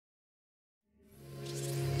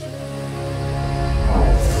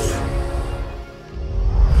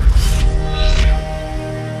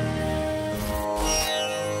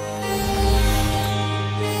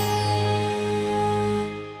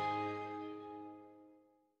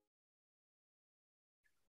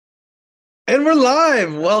And we're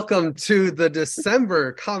live. Welcome to the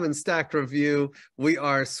December Common Stack review. We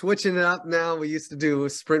are switching it up now. We used to do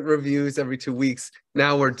sprint reviews every 2 weeks.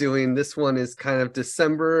 Now we're doing this one is kind of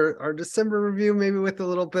our December review, maybe with a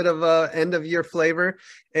little bit of a end of year flavor.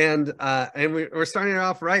 And we're starting it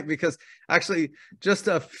off right because actually just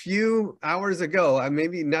a few hours ago,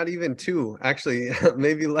 maybe not even two, actually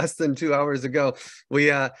maybe less than 2 hours ago,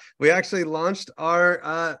 we actually launched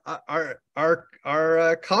our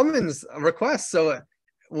commons request. So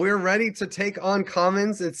we're ready to take on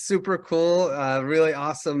commons. It's super cool. Really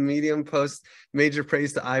awesome Medium post. Major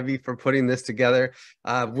praise to Ivy for putting this together.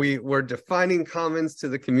 We're defining commons to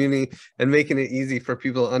the community and making it easy for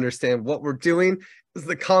people to understand what we're doing, because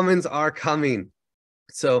the commons are coming.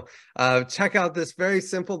 So check out this very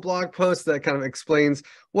simple blog post that kind of explains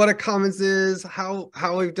what a commons is, how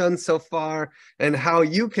we've done so far, and how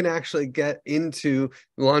you can actually get into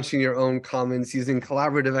launching your own commons using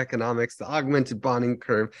collaborative economics, the augmented bonding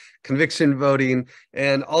curve, conviction voting,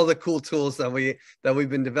 and all the cool tools that we've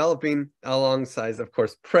been developing alongside, of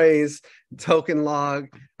course, praise, token log,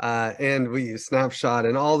 and we use snapshot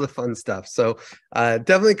and all the fun stuff. So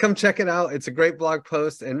definitely come check it out. It's a great blog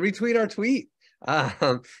post, and retweet our tweet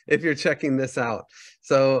if you're checking this out.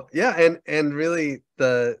 So yeah, and really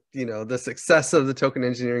the success of the token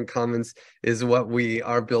engineering commons is what we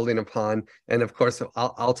are building upon, and of course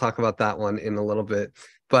I'll talk about that one in a little bit,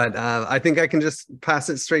 but I think I can just pass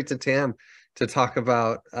it straight to Tam to talk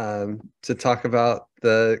about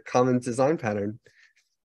the commons design pattern.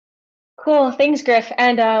 Cool, thanks, Griff.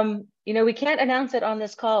 And we can't announce it on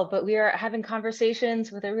this call, but we are having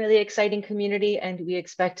conversations with a really exciting community, and we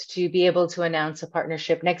expect to be able to announce a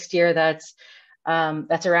partnership next year that's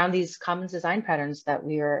around these commons design patterns that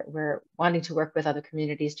we're wanting to work with other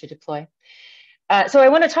communities to deploy. So I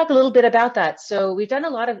want to talk a little bit about that. So we've done a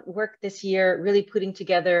lot of work this year, really putting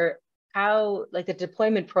together how, like, the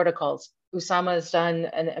deployment protocols. Usama has done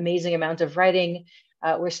an amazing amount of writing.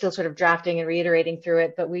 We're still sort of drafting and reiterating through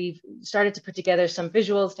it, but we've started to put together some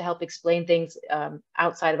visuals to help explain things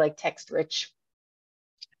outside of like text-rich,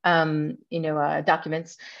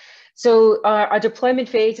 documents. So our deployment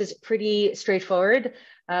phase is pretty straightforward.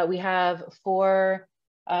 We have 4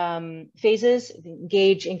 phases: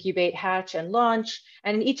 engage, incubate, hatch, and launch.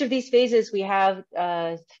 And in each of these phases, we have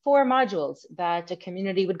 4 modules that a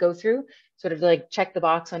community would go through, sort of like check the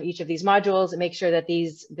box on each of these modules and make sure that the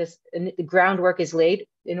groundwork is laid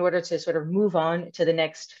in order to sort of move on to the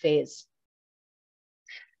next phase.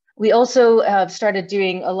 We also have started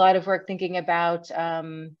doing a lot of work thinking about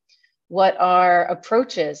what our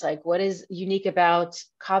approach is, like what is unique about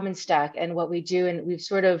Common Stack and what we do. And we've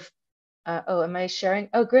sort of, oh, am I sharing?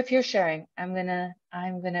 Oh, Griff, you're sharing. I'm gonna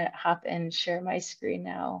hop and share my screen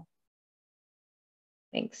now.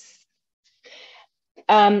 Thanks.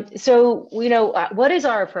 So, what is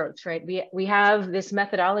our approach, right? We have this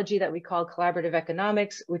methodology that we call collaborative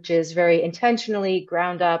economics, which is very intentionally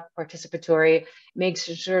ground up, participatory, makes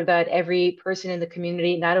sure that every person in the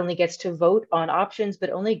community not only gets to vote on options, but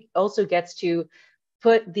also gets to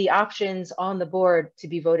put the options on the board to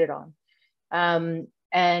be voted on.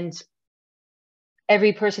 And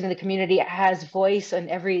every person in the community has voice on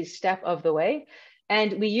every step of the way.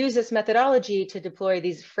 And we use this methodology to deploy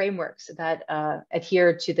these frameworks that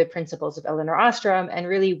adhere to the principles of Elinor Ostrom and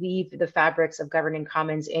really weave the fabrics of governing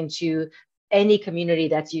commons into any community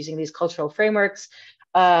that's using these cultural frameworks,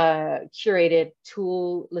 curated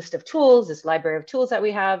list of tools, this library of tools that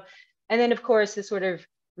we have. And then, of course, the sort of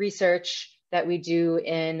research that we do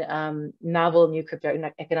in novel new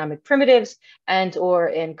crypto-economic primitives or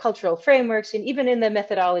in cultural frameworks, and even in the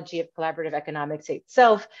methodology of collaborative economics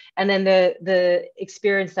itself. And then the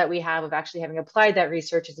experience that we have of actually having applied that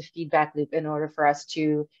research as a feedback loop in order for us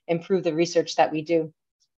to improve the research that we do.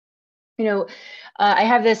 I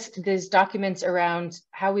have these documents around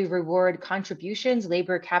how we reward contributions,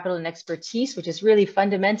 labor, capital, and expertise, which is really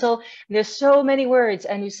fundamental. And there's so many words,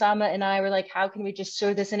 and Usama and I were like, how can we just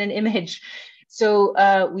show this in an image?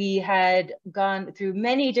 So we had gone through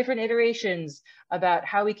many different iterations about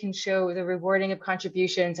how we can show the rewarding of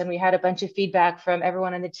contributions, and we had a bunch of feedback from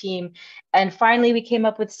everyone on the team. And finally, we came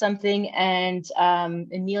up with something, and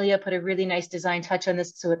Emilia put a really nice design touch on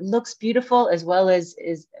this, so it looks beautiful as well as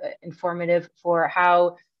is informative for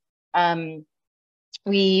how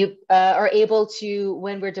we are able to,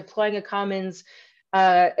 when we're deploying a commons,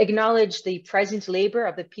 acknowledge the present labor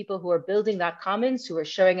of the people who are building that commons, who are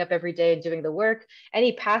showing up every day and doing the work,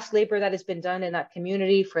 any past labor that has been done in that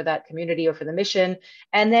community for that community or for the mission,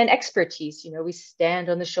 and then expertise. You know, we stand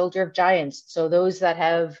on the shoulder of giants. So those that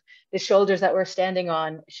have the shoulders that we're standing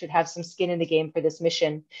on should have some skin in the game for this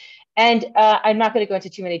mission. And I'm not going to go into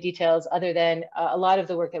too many details other than a lot of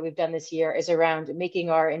the work that we've done this year is around making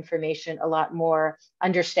our information a lot more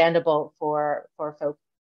understandable for folks.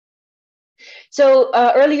 So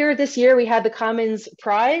earlier this year, we had the Commons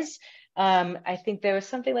Prize. I think there was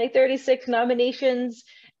something like 36 nominations,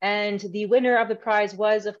 and the winner of the prize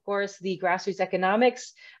was, of course, the Grassroots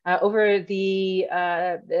Economics. Over the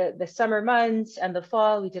summer months and the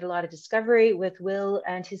fall, we did a lot of discovery with Will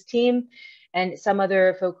and his team, and some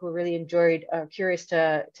other folk who really enjoyed, curious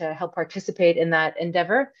to help participate in that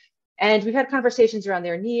endeavor. And we've had conversations around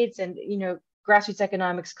their needs, and you know, Grassroots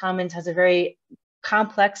Economics Commons has a very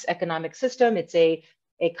complex economic system. It's a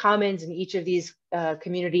commons, and each of these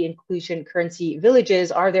community inclusion currency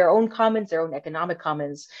villages are their own commons, their own economic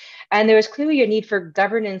commons. And there is clearly a need for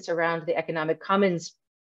governance around the economic commons.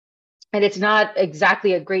 And it's not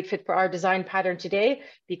exactly a great fit for our design pattern today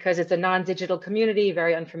because it's a non-digital community,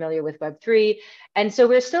 very unfamiliar with Web3. And so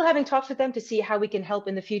we're still having talks with them to see how we can help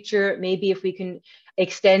in the future. Maybe if we can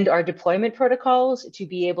extend our deployment protocols to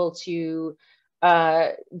be able to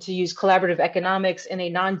use collaborative economics in a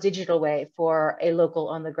non-digital way for a local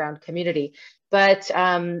on-the-ground community. But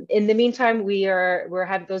in the meantime, we're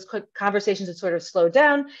having those conversations that sort of slowed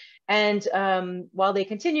down. And while they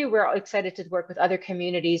continue, we're excited to work with other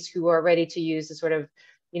communities who are ready to use the sort of,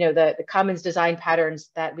 you know, the commons design patterns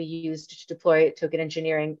that we use to deploy token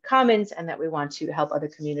engineering commons and that we want to help other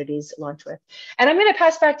communities launch with. And I'm going to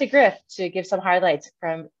pass back to Griff to give some highlights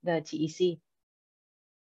from the TEC.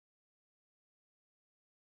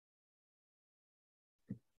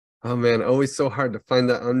 Oh man, always so hard to find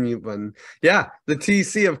that unmute button. Yeah, the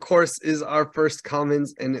TEC, of course, is our first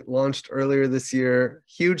commons, and it launched earlier this year.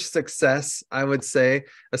 Huge success, I would say,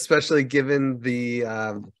 especially given the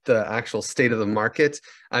actual state of the market.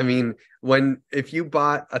 I mean, if you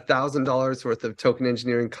bought $1,000 worth of token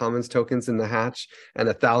engineering commons tokens in the hatch and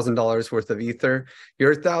 $1,000 worth of ether,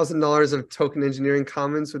 your $1,000 of token engineering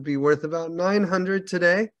commons would be worth about 900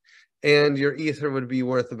 today, and your ether would be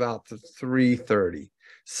worth about 330.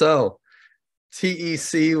 So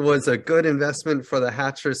TEC was a good investment for the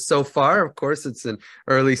hatchers so far. Of course, it's an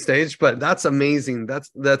early stage, but that's amazing.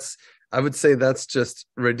 That's I would say that's just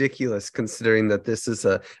ridiculous considering that this is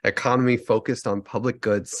an economy focused on public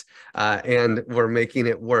goods and we're making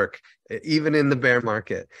it work even in the bear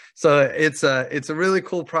market. So it's a really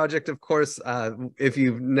cool project. Of course, if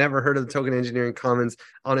you've never heard of the Token Engineering Commons,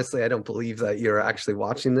 honestly, I don't believe that you're actually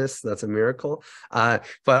watching this. That's a miracle. But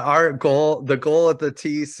the goal of the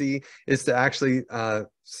TEC is to actually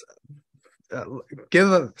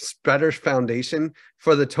give a better foundation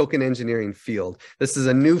for the token engineering field. This is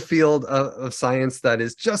a new field of science that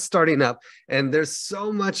is just starting up, and there's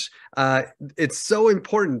so much, it's so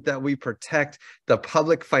important that we protect the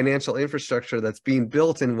public financial infrastructure that's being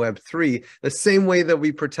built in Web3, the same way that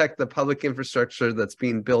we protect the public infrastructure that's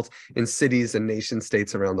being built in cities and nation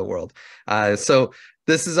states around the world. So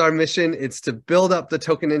this is our mission. It's to build up the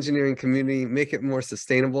token engineering community, make it more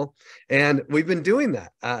sustainable. And we've been doing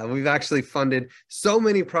that. We've actually funded so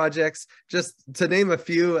many projects. Just to name a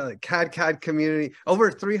few, CAD community, over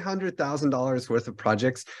 $300,000 worth of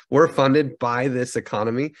projects were funded by this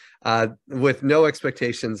economy with no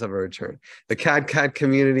expectations of a return. The CAD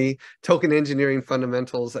community, Token Engineering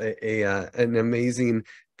Fundamentals, an amazing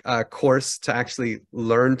course to actually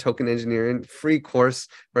learn token engineering, free course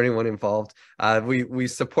for anyone involved. We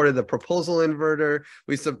supported the proposal inverter.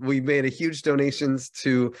 We made a huge donations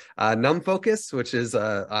to NumFocus, which is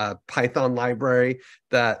a Python library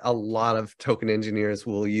that a lot of token engineers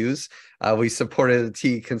will use. We supported the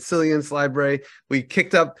T Consilience library. We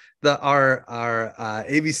kicked up our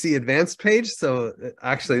ABC Advanced page. So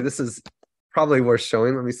actually, this is probably worth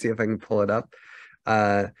showing. Let me see if I can pull it up.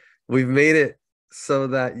 We've made it so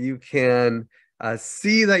that you can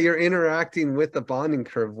see that you're interacting with the bonding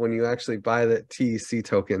curve when you actually buy the TEC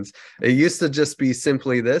tokens. It used to just be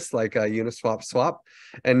simply this, like a Uniswap swap.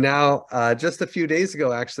 And now, just a few days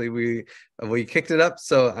ago, actually, we kicked it up.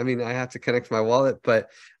 So, I mean, I have to connect my wallet, but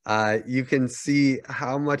you can see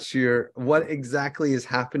how much what exactly is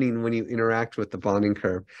happening when you interact with the bonding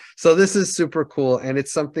curve. So this is super cool. And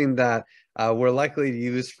it's something that we're likely to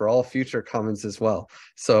use for all future commons as well.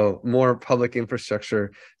 So more public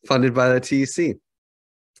infrastructure funded by the TEC.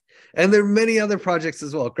 And there are many other projects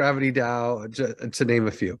as well, Gravity DAO, to name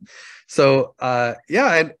a few. So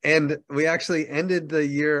yeah, and we actually ended the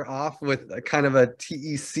year off with a kind of a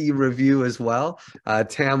TEC review as well.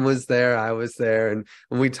 Tam was there, I was there, and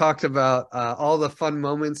we talked about all the fun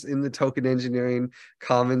moments in the token engineering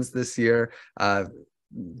commons this year.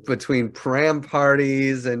 Between param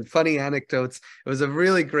parties and funny anecdotes. It was a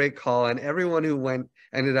really great call, and everyone who went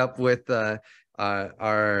ended up with this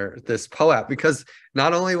POAP, because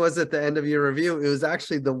not only was it the end of year review, it was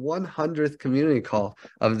actually the 100th community call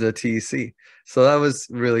of the TEC. So that was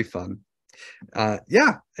really fun.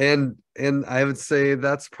 Yeah, and I would say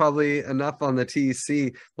that's probably enough on the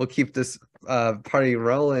TEC. We'll keep this party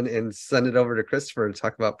rolling and send it over to Christopher to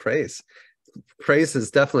talk about Praise. Praise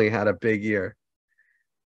has definitely had a big year.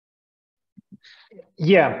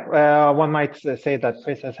 Yeah, one might say that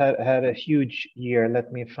Praise has had a huge year.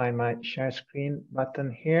 Let me find my share screen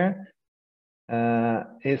button here.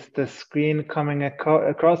 Is the screen coming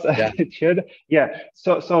across as it should? Yeah.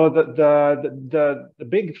 So the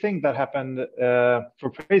big thing that happened for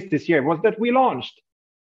Praise this year was that we launched.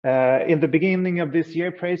 In the beginning of this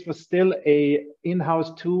year, Praise was still a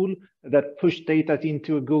in-house tool that pushed data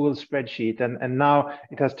into a Google spreadsheet, and now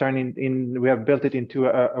it has turned we have built it into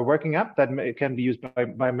a working app that can be used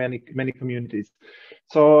by many communities.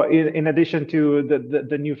 So in addition to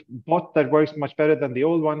the new bot that works much better than the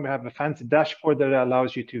old one, we have a fancy dashboard that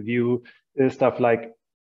allows you to view stuff like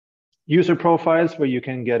user profiles, where you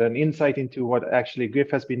can get an insight into what actually GRIF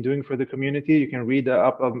has been doing for the community. You can read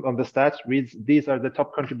up on the stats. These are the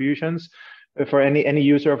top contributions for any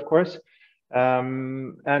user, of course.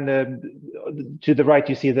 To the right,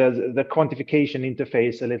 you see the quantification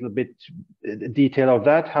interface, a little bit detail of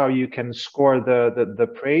that, how you can score the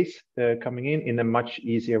praise coming in a much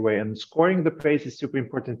easier way. And scoring the praise is super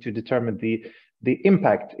important to determine the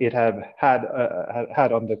impact it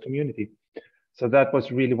had on the community. So that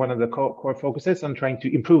was really one of the core focuses on trying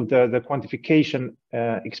to improve the quantification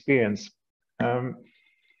experience.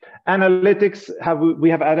 Analytics, we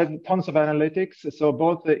have added tons of analytics. So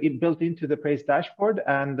both built into the Praise dashboard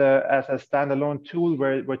and as a standalone tool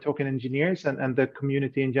where token engineers and the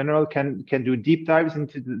community in general can do deep dives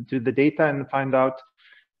into the data and find out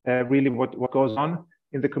really what goes on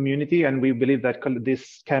in the community. And we believe that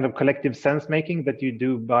this kind of collective sense making that you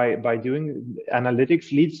do by doing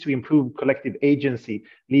analytics leads to improved collective agency,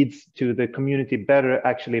 leads to the community better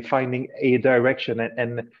actually finding a direction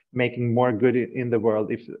and making more good in the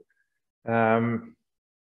world.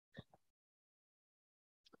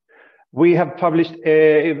 We have published,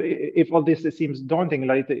 if all this seems daunting,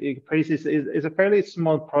 like Praise is a fairly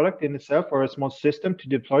small product in itself, or a small system to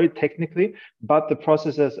deploy technically, but the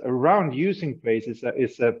processes around using Praise is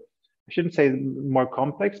I shouldn't say more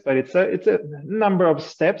complex, but it's a number of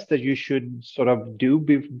steps that you should sort of do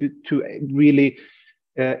to really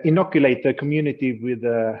inoculate the community with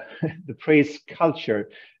the praise culture.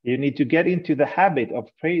 You need to get into the habit of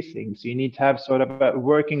praising. So you need to have sort of a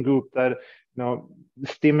working group that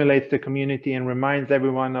stimulates the community and reminds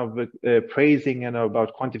everyone of praising and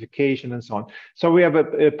about quantification and so on. So we have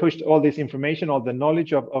pushed all this information, all the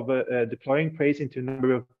knowledge of deploying praise into a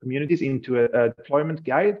number of communities into a deployment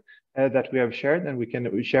guide that we have shared, and we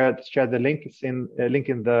can share the link. It's in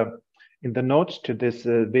the notes to this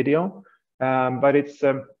video. But it's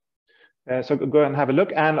so go and have a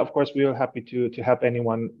look, and of course we are happy to help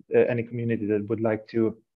anyone, any community that would like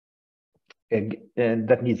to and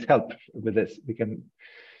that needs help with this. We can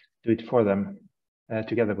do it for them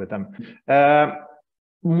together with them.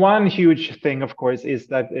 One huge thing, of course, is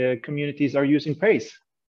that communities are using Praise.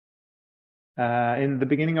 In the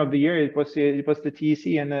beginning of the year, it was the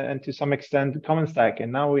TEC and to some extent Common Stack,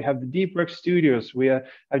 and now we have the DeepWorks Studios, we have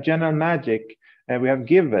General Magic, we have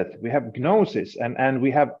Giveth, we have Gnosis, and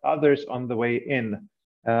we have others on the way in.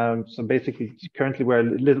 So basically, currently we're a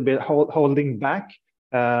little bit holding back,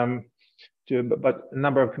 but a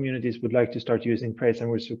number of communities would like to start using Praise, and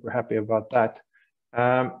we're super happy about that.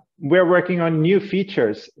 We're working on new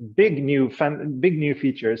features, big new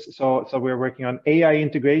features. So we're working on AI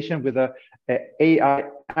integration with a AI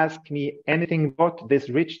Ask Me Anything bot. This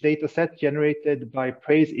rich data set generated by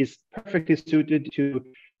Praise is perfectly suited to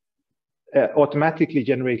automatically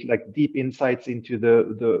generate like deep insights into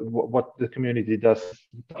what the community does,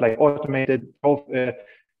 like automated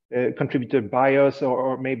contributor bios,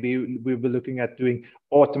 or maybe we'll be looking at doing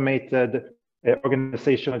automated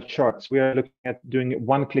organizational charts. We are looking at doing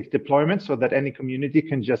one-click deployment so that any community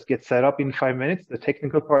can just get set up in 5 minutes, the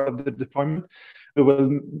technical part of the deployment. We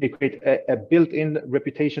will create a built-in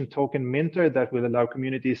reputation token minter that will allow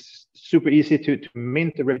communities super easy to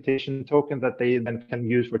mint a reputation token that they then can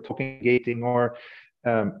use for token gating or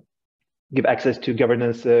give access to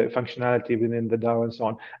governance functionality within the DAO and so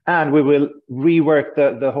on. And we will rework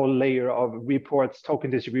the whole layer of reports,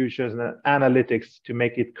 token distributions, and analytics to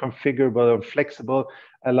make it configurable and flexible,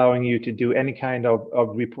 allowing you to do any kind of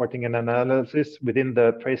reporting and analysis within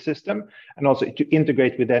the Praise system, and also to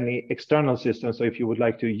integrate with any external system. So if you would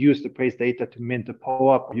like to use the Praise data to mint a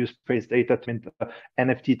POAP, or use Praise data to mint an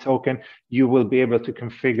NFT token, you will be able to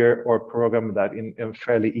configure or program that in a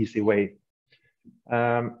fairly easy way.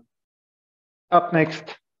 Up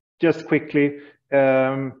next, just quickly,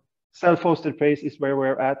 self-hosted Praise is where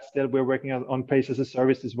we're at. Still, we're working on Praise as a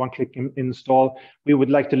service. Is one-click install. We would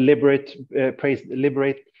like to liberate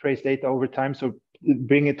Praise data over time. So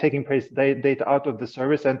taking Praise data out of the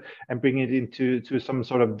service and bring it into some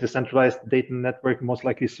sort of decentralized data network, most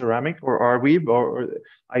likely Ceramic or Arweave or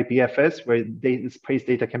IPFS, where Praise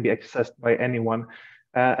data can be accessed by anyone.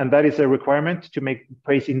 And that is a requirement to make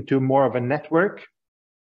Praise into more of a network.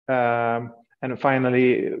 And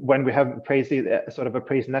finally, when we have Praise, sort of a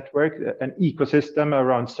Praise network, an ecosystem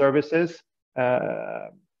around services,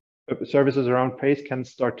 services around Praise can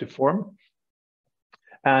start to form.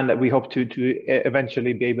 And we hope to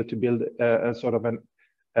eventually be able to build a sort of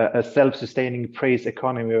a self-sustaining Praise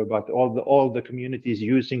economy, about all the communities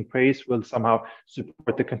using Praise will somehow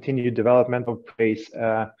support the continued development of Praise.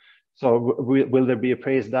 So will there be a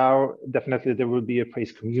Praise DAO? Definitely there will be a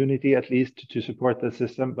Praise community, at least, to support the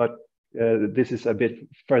system, but this is a bit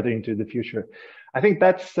further into the future. I think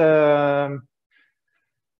that's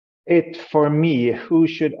it for me. Who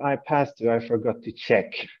should I pass to? I forgot to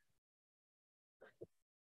check.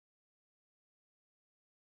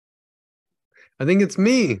 I think it's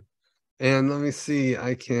me. And let me see,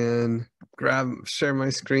 I can share my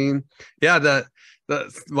screen. Yeah,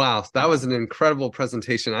 wow, that was an incredible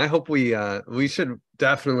presentation. I hope we should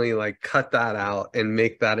definitely like cut that out and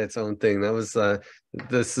make that its own thing. That was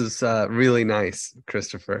this is really nice,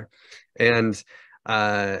 Christopher. And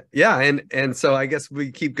yeah, and so I guess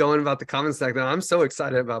we keep going about the comment stack. Now I'm so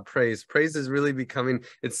excited about Praise. Praise is really becoming,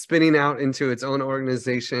 it's spinning out into its own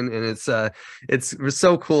organization, and it's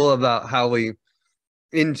so cool about how we,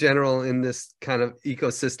 in general, in this kind of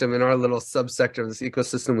ecosystem, in our little subsector of this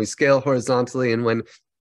ecosystem, we scale horizontally, and when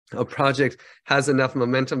a project has enough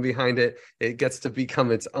momentum behind it, it gets to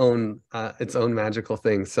become its own magical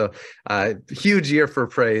thing. So huge year for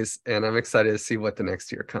Praise, and I'm excited to see what the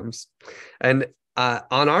next year comes. And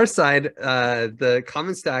on our side, the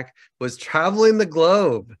comment stack was traveling the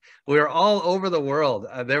globe. We were all over the world.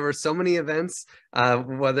 There were so many events,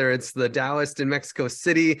 whether it's the Taoist in Mexico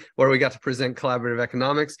City, where we got to present collaborative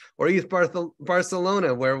economics, or Youth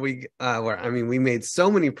Barcelona, where we made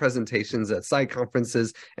so many presentations at side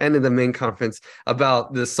conferences and in the main conference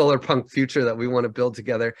about the solar punk future that we want to build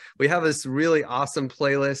together. We have this really awesome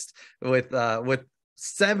playlist with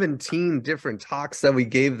 17 different talks that we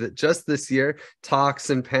gave just this year, talks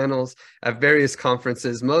and panels at various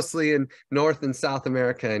conferences, mostly in North and South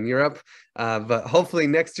America and Europe. But hopefully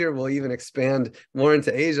next year we'll even expand more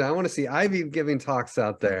into Asia. I want to see Ivy giving talks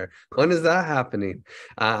out there. When is that happening?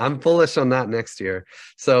 I'm bullish on that next year.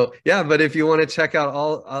 So yeah, but if you want to check out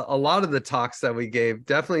a lot of the talks that we gave,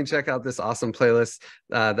 definitely check out this awesome playlist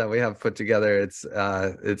that we have put together.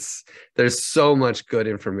 There's so much good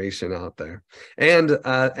information out there. And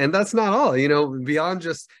that's not all. You know, beyond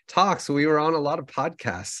just talks, we were on a lot of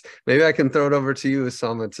podcasts. Maybe I can throw it over to you,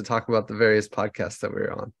 Usama, to talk about the various podcasts that we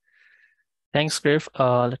were on. Thanks, Griff.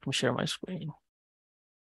 Let me share my screen.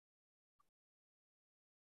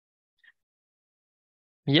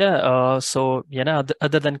 Yeah, so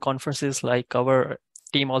other than conferences, like our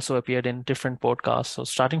team also appeared in different podcasts. So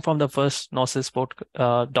starting from the first Gnosis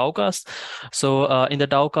DAOcast. So in the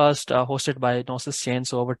DAOcast hosted by Gnosis Chain,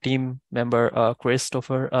 so our team member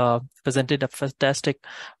Christopher presented a fantastic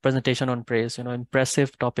presentation on Praise. You know,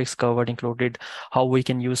 impressive topics covered included how we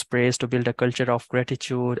can use Praise to build a culture of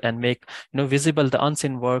gratitude and make visible the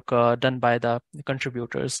unseen work done by the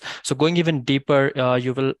contributors. So going even deeper,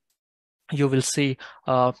 you will see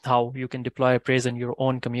how you can deploy Praise in your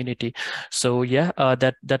own community. So yeah,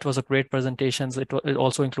 that was a great presentation. It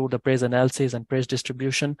also include the Praise analysis and Praise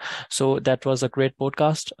distribution. So that was a great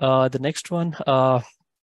podcast. The next one,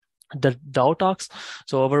 the DAO Talks.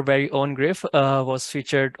 So our very own Griff was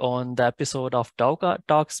featured on the episode of DAO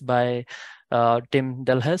Talks by Tim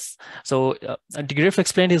Delhess. So Griff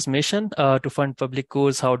explained his mission to fund public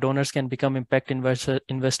goods, how donors can become impact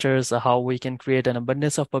investors, how we can create an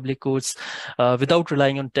abundance of public goods without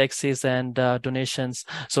relying on taxes and donations.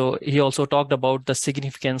 So he also talked about the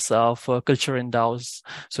significance of culture in DAOs.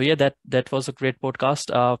 So yeah, that was a great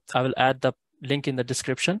podcast. I will add the link in the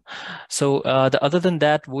description. So other than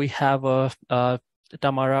that, we have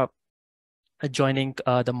Tamara joining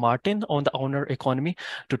the Martin on the owner economy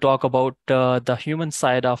to talk about the human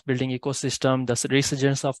side of building ecosystem, the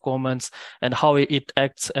resurgence of commons, and how it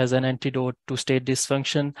acts as an antidote to state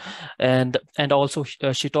dysfunction. And also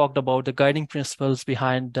she talked about the guiding principles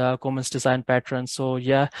behind commons design patterns. So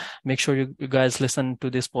yeah, make sure you guys listen to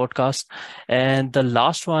this podcast. And the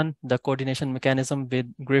last one, the coordination mechanism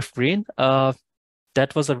with Griff Green.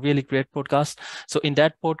 That was a really great podcast. So in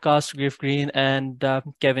that podcast, Griff Green and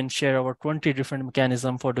Kevin share our 20 different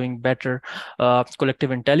mechanisms for doing better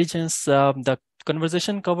collective intelligence. The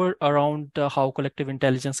conversation covered around how collective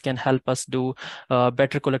intelligence can help us do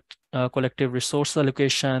better collective resource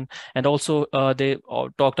allocation. And also they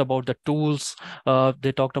talked about the tools.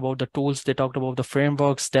 They talked about the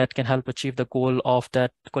frameworks that can help achieve the goal of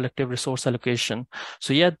that collective resource allocation.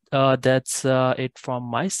 So yeah, that's it from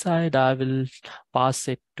my side. I will pass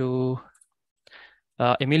it to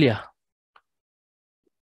Emilia.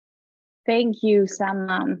 Thank you,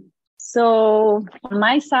 Sama. So on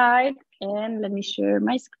my side, and let me share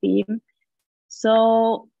my screen.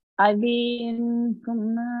 So I've been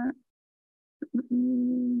from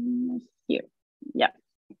here. Yeah.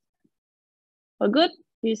 All good?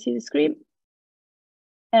 Do you see the screen?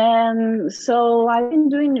 And so I've been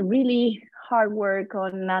doing really hard work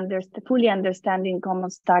on fully understanding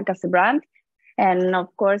Common Stack as a brand. And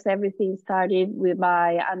of course, everything started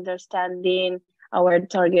by understanding our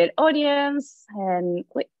target audience and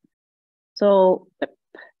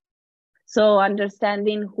so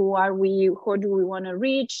understanding who are we, who do we want to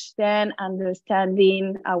reach, then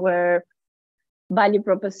understanding our value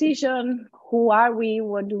proposition, who are we,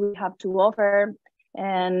 what do we have to offer.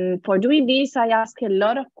 And for doing this, I asked a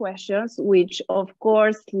lot of questions, which of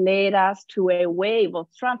course led us to a wave of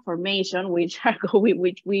transformation, which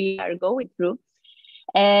we are going through.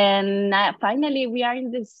 And finally, we are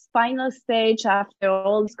in this final stage after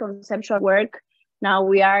all this conceptual work. Now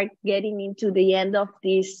we are getting into the end of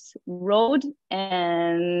this road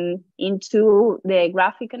and into the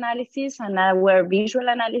graphic analysis and our visual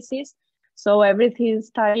analysis. So everything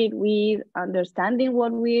started with understanding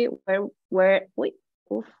what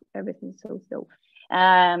everything's so slow.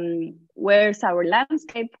 Where's our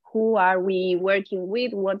landscape? Who are we working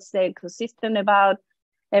with? What's the ecosystem about?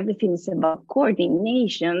 Everything's about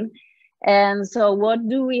coordination. And so what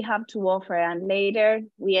do we have to offer? And later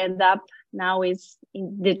we end up, now is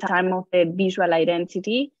in the time of the visual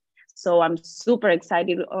identity. So I'm super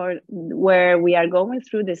excited where we are going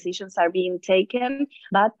through, decisions are being taken.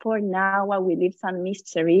 But for now, I will leave some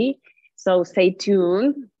mystery. So stay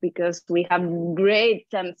tuned because we have great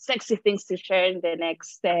and sexy things to share in the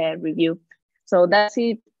next review. So that's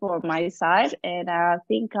it for my side. And I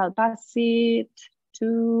think I'll pass it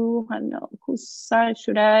to, I don't know, whose side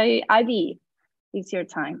should I? Ivy, it's your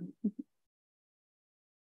time.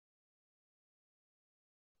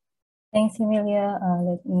 Thanks, Emilia.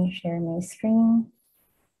 Let me share my screen.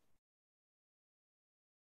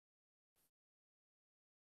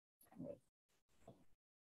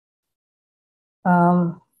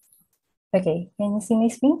 Okay, can you see my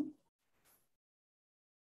screen?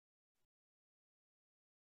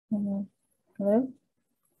 Hello?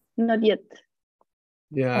 Not yet.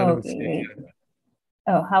 Yeah, I don't see it yet.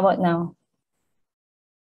 Oh, how about now?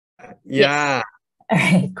 Yeah. Yes. All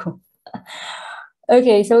right, cool.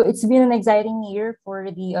 Okay, so it's been an exciting year for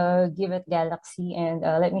the Give It Galaxy, and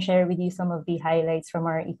let me share with you some of the highlights from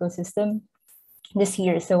our ecosystem this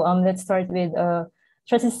year. So let's start with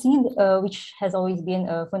Trusted Seed, which has always been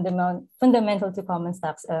fundamental to Common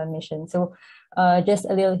Stack's mission. So just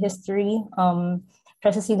a little history.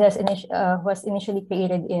 Trusted Seed was initially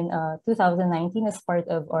created in 2019 as part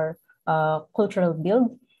of our cultural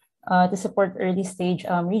build to support early stage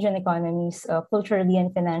region economies culturally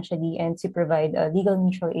and financially, and to provide legal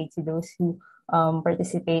mutual aid to those who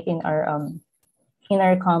participate in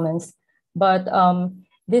our commons. But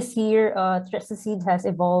this year, Trusted Seed has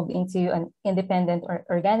evolved into an independent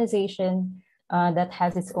organization that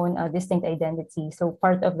has its own distinct identity. So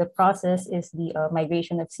part of the process is the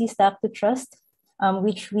migration of CStack to Trust,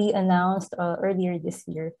 which we announced earlier this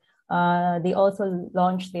year. They also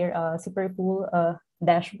launched their super cool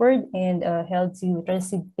dashboard and held 2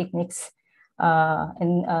 Trusted picnics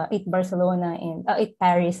in 8 Barcelona and 8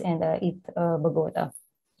 Paris and 8 Bogota.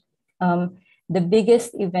 The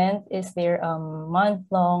biggest event is their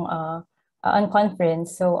month-long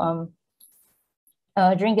unconference. So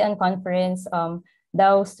during the unconference,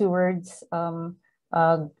 DAO stewards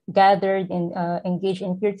gathered and engaged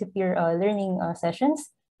in peer-to-peer learning sessions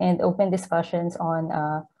and open discussions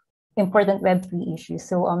on important Web3 issues.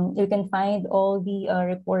 So you can find all the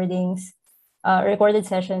recorded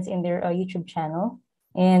sessions in their YouTube channel.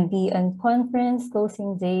 And the conference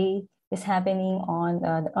closing day is happening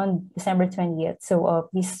on December 20th. So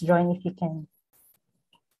please join if you can.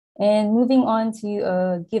 And moving on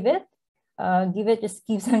to Give It. Give It just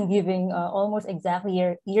keeps on giving. Almost exactly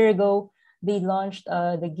a year ago, they launched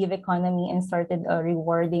the Give Economy and started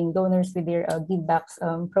rewarding donors with their Give Backs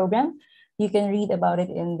program. You can read about it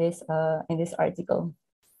in this article.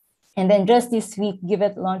 And then just this week, Give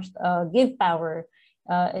It launched Give Power.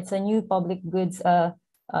 It's a new public goods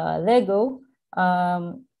Lego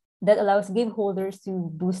that allows give holders to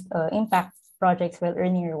boost impact projects while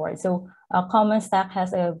earning rewards. So Common Stack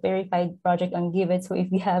has a verified project on Give It. So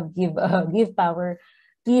if you have Give Power,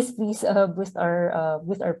 please boost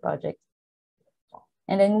our project.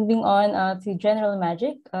 And then moving on to General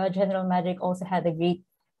Magic. General Magic also had a great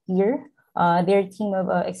year. Their team of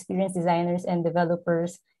experienced designers and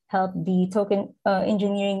developers helped the token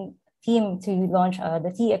engineering team to launch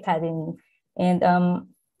the T Academy. And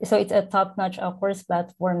so it's a top-notch course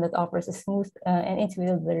platform that offers a smooth and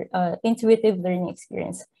intuitive learning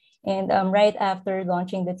experience. And right after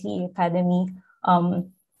launching the T Academy,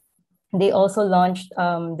 they also launched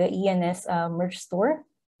the ENS merch store.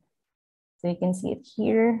 So you can see it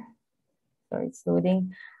here. Sorry, it's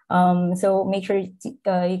loading. So make sure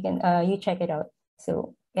you check it out.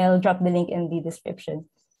 So I'll drop the link in the description.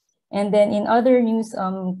 And then in other news,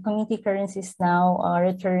 Community Currencies now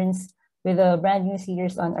returns with a brand new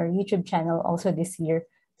series on our YouTube channel also this year.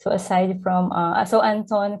 So aside from,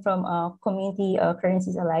 Anton from Community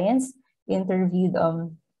Currencies Alliance interviewed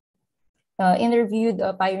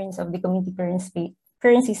pioneers of the community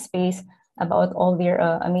currency space about all their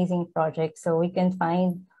amazing projects. So we can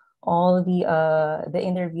find all the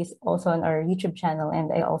interviews also on our YouTube channel,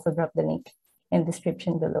 and I also dropped the link in the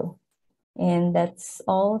description below. And that's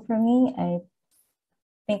all from me. I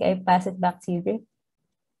think I pass it back to you, Greg.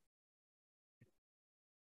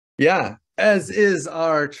 Yeah, as is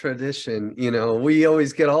our tradition, we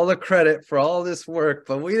always get all the credit for all this work,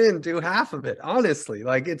 but we didn't do half of it, honestly.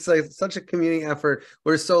 Like, it's such a community effort.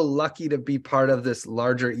 We're so lucky to be part of this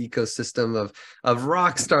larger ecosystem of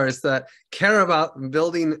rock stars that care about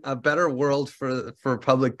building a better world for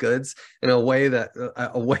public goods in a way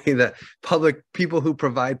that public people who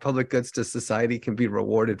provide public goods to society can be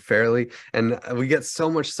rewarded fairly. And we get so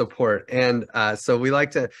much support. And so we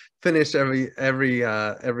like to finish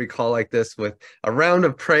every call like this with a round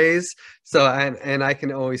of praise. So and I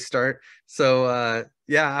can always start. So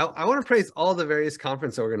yeah, I want to praise all the various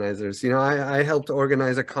conference organizers. I helped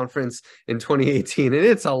organize a conference in 2018, and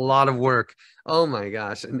it's a lot of work. Oh my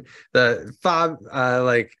gosh. And the FOB,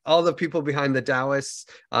 like all the people behind the Taoists,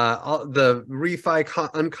 all the Refi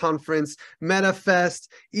Unconference, MetaFest,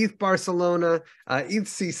 ETH Barcelona,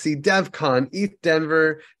 ETHCC, DevCon, ETH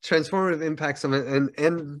Denver, Transformative Impact Summit,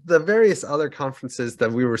 and the various other conferences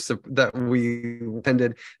that we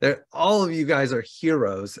attended. All of you guys are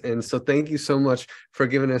heroes. And so thank you so much for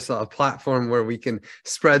giving us a platform where we can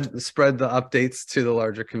spread the updates to the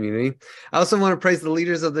larger community. I also want to praise the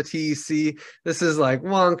leaders of the TEC. This is like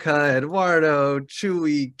Wonka, Eduardo,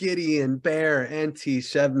 Chewy, Gideon, Bear, Antti,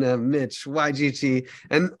 Shebna, Mitch, YGG,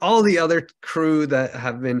 and all the other crew that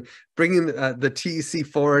have been bringing the TEC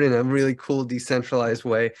forward in a really cool decentralized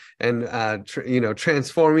way and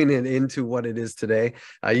transforming it into what it is today.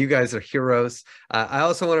 You guys are heroes. I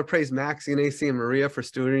also want to praise Max, Yanesi, and Maria for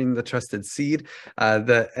stewarding the Trusted Seed and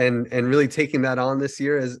really taking that on this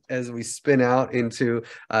year as we spin out into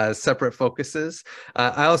separate focuses.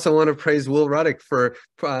 I also want to praise Will Ruddick for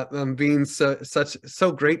being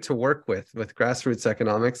so great to work with Grassroots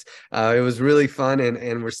Economics. It was really fun,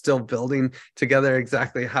 and we're still building together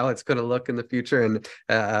exactly how it's going to look in the future. And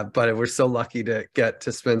but we're so lucky to get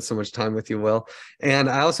to spend so much time with you, Will. And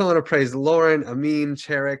I also want to praise Lauren, Amin,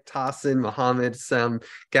 Cherik, Tassin, Mohammed, Sem,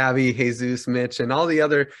 Gabby, Jesus, Mitch, and all the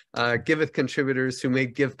other Giveth contributors who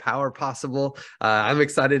made Give Power possible. I'm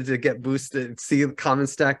excited to get boosted, see Common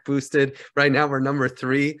Stack boosted. Right now we're number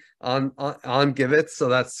 3 on Giveth, so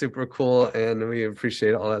that's super cool, and we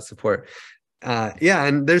appreciate all that support. Yeah,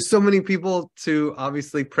 and there's so many people to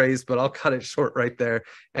obviously praise, but I'll cut it short right there,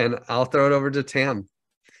 and I'll throw it over to Tam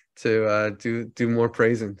to do more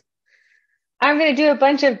praising. I'm going to do a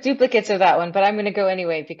bunch of duplicates of that one, but I'm going to go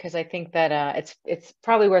anyway because I think that it's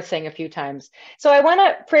probably worth saying a few times. So I want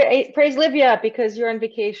to praise Livia because you're on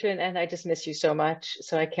vacation and I just miss you so much.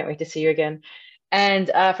 So I can't wait to see you again.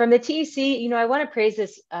 And from the TEC, I want to praise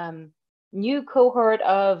this new cohort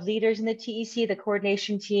of leaders in the TEC, the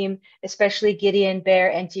coordination team, especially Gideon,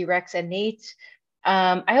 Bear, NT Rex, and Nate.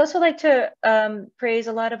 I also like to praise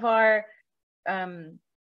a lot of our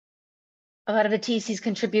a lot of the TEC's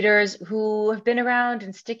contributors who have been around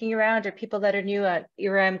and sticking around, or people that are new,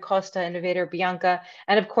 Irem, Costa, Innovator, Bianca,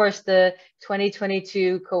 and of course the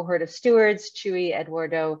 2022 cohort of stewards, Chewy,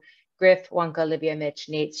 Eduardo, Griff, Wonka, Libya, Mitch,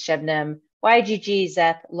 Nate, Shebnem, YGG,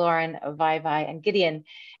 Zep, Lauren, Vai, and Gideon.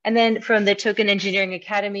 And then from the Token Engineering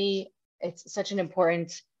Academy, it's such an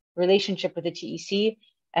important relationship with the TEC,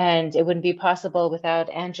 and it wouldn't be possible without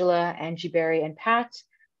Angela, Angie Berry, and Pat.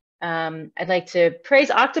 I'd like to praise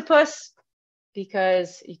Octopus,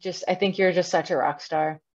 because I think you're just such a rock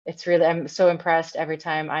star. It's really, I'm so impressed every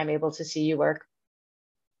time I'm able to see you work.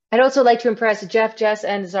 I'd also like to impress Jeff, Jess,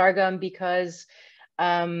 and Zargam, because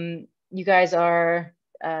you guys are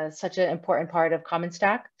such an important part of Common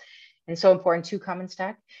Stack, and so important to Common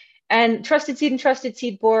Stack. And Trusted Seed and Trusted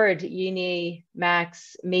Seed Board, Yini,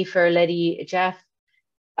 Max, Mayfair, Letty, Jeff.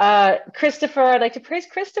 Christopher, I'd like to praise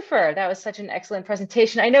Christopher. That was such an excellent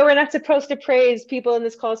presentation. I know we're not supposed to praise people in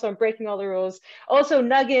this call, so I'm breaking all the rules. Also,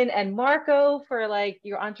 Nuggin and Marco for like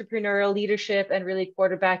your entrepreneurial leadership and really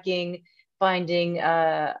quarterbacking, finding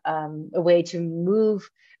a way to move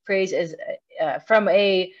praise as from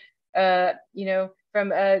a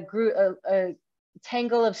from a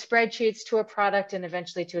tangle of spreadsheets to a product and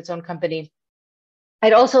eventually to its own company.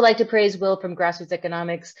 I'd also like to praise Will from Grassroots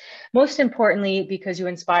Economics, most importantly, because you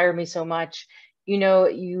inspire me so much. You know,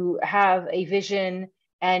 you have a vision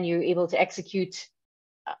and you're able to execute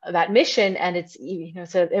that mission, and it's, you know,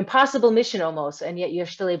 it's an impossible mission almost, and yet you're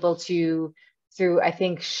still able to, through, I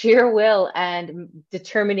think, sheer will and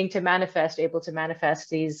determining to manifest, able to manifest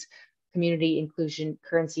these community inclusion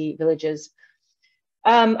currency villages.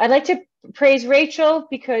 I'd like to praise Rachel,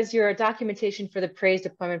 because your documentation for the praise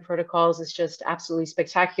deployment protocols is just absolutely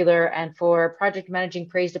spectacular, and for project managing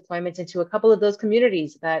praise deployments into a couple of those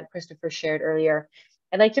communities that Christopher shared earlier.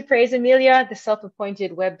 I'd like to praise Amelia, the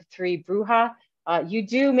self-appointed Web3 Bruja. You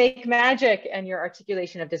do make magic, and your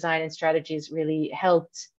articulation of design and strategies really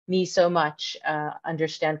helped me so much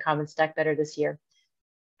understand Common Stack better this year.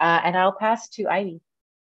 And I'll pass to Ivy.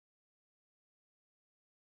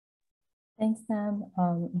 Thanks, Sam.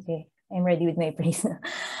 Okay, I'm ready with my praise.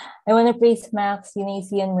 I want to praise Max,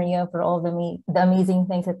 Eunice, and Maria for all the amazing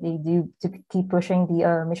things that they do to keep pushing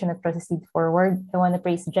the mission of Trusted Seed forward. I want to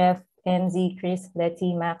praise Jeff, Enzi, Chris,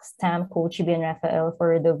 Letty, Max, Tam, Coach, and Raphael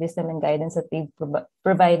for the wisdom and guidance that they've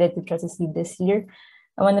provided to Trusted Seed this year.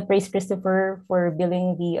 I want to praise Christopher for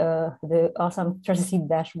building the awesome Trusted Seed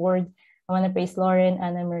dashboard. I want to praise Lauren,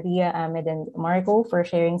 Anna Maria, Ahmed, and Marco for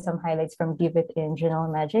sharing some highlights from Give It in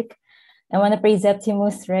Journal Magic. I want to praise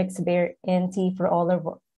Septimus, Rex, Bear, and T for all of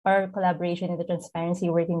our collaboration in the Transparency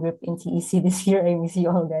Working Group in TEC this year. I miss you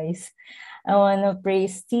all, guys. I want to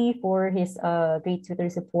praise T for his great Twitter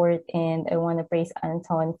support, and I want to praise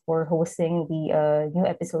Anton for hosting the new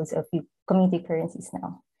episodes of Community Currencies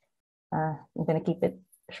now. I'm going to keep it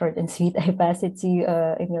short and sweet. I pass it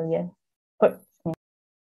to Emilia.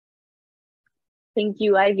 Thank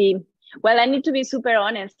you, Ivy. Well, I need to be super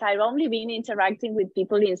honest. I've only been interacting with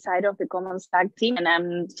people inside of the Common Stack team,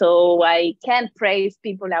 and so I can't praise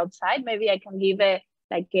people outside. Maybe I can give a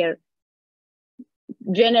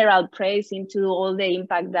general praise into all the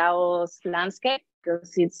Impact DAO's landscape,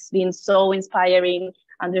 because it's been so inspiring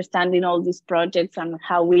understanding all these projects and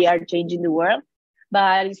how we are changing the world.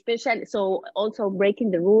 But especially, so also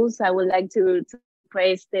breaking the rules, I would like to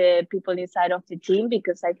praise the people inside of the team,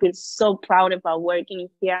 because I feel so proud about working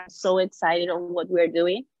here. I'm so excited on what we're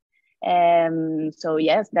doing. So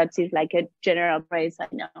yes, that is like a general praise. I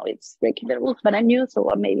know it's breaking the rules, but I'm new, so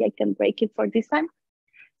maybe I can break it for this time.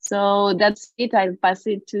 So that's it. I'll pass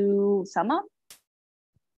it to Sama.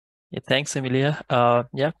 Yeah, thanks, Emilia.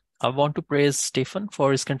 Yeah, I want to praise Stephen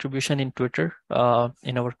for his contribution in Twitter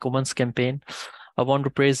in our Commons campaign. I want to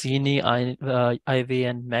praise Yini, Ivy,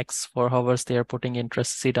 and Max for hours they are putting in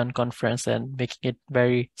Trusted Seed on conference and making it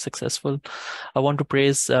very successful. I want to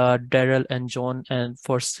praise Daryl and John and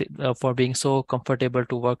for being so comfortable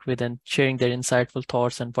to work with and sharing their insightful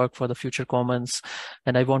thoughts and work for the future commons.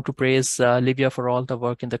 And I want to praise Livia for all the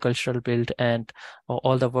work in the cultural build and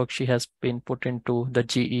all the work she has been put into the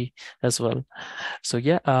GE as well. So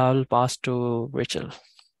yeah, I'll pass to Rachel.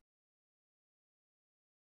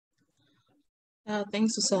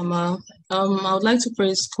 Thanks, Osama. I would like to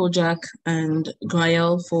praise Kojak and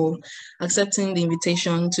Grael for accepting the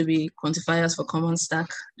invitation to be quantifiers for Common Stack.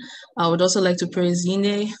 I would also like to praise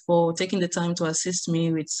Yine for taking the time to assist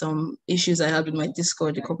me with some issues I had with my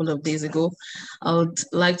Discord a couple of days ago. I would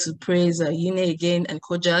like to praise Yine again and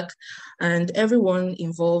Kojak and everyone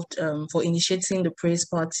involved for initiating the praise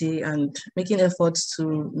party and making efforts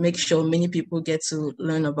to make sure many people get to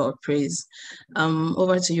learn about praise.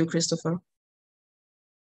 Over to you, Christopher.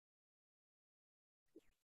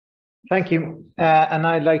 Thank you. And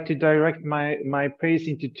I'd like to direct my praise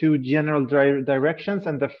into two general directions.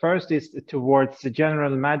 And the first is towards the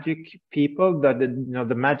general magic people,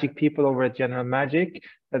 the magic people over at General Magic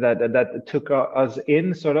that took us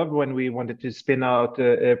in sort of when we wanted to spin out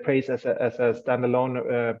praise as a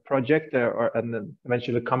standalone project or an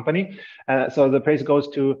eventually company. So the praise goes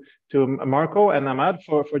to Marco and Ahmad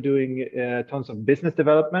for doing tons of business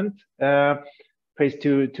development. Praise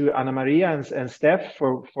to Anna Maria and Steph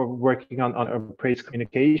for working on praise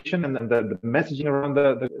communication and the messaging around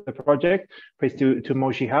the project. Praise to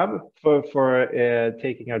Moshi Hub for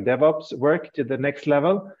taking our DevOps work to the next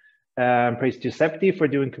level. Praise to Septi for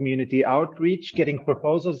doing community outreach, getting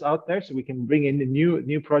proposals out there so we can bring in the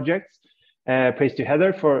new projects. Praise to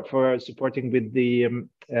Heather for supporting with the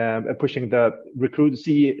pushing the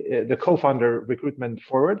the co-founder recruitment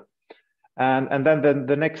forward. And then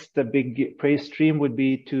the next big praise stream would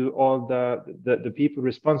be to all the people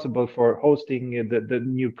responsible for hosting the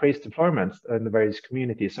new praise deployments in the various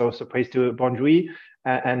communities. So praise to Bonjoui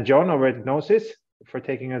and John over at Gnosis for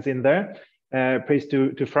taking us in there. Praise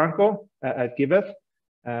to Franco at Giveth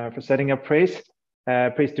for setting up praise.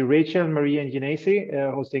 Praise to Rachel, Maria, and Genesi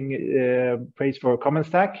hosting praise for Common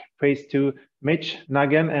Stack. Praise to Mitch,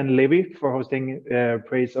 Nagan, and Levi for hosting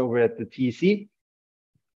praise over at the TC.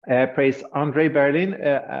 Praise Andre Berlin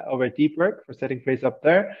over at DeepWork for setting praise up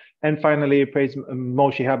there. And finally, praise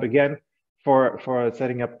Moshi Hub again for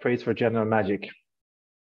setting up praise for General Magic.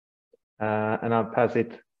 And I'll pass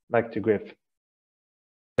it back to Griff.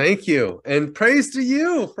 Thank you. And praise to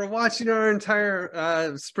you for watching our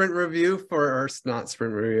entire sprint review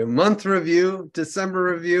month review, December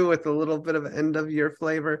review with a little bit of end of year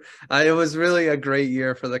flavor. It was really a great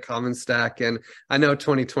year for the Common Stack. And I know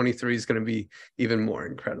 2023 is going to be even more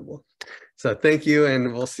incredible. So thank you.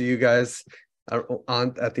 And we'll see you guys at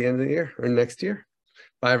the end of the year or next year.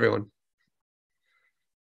 Bye, everyone.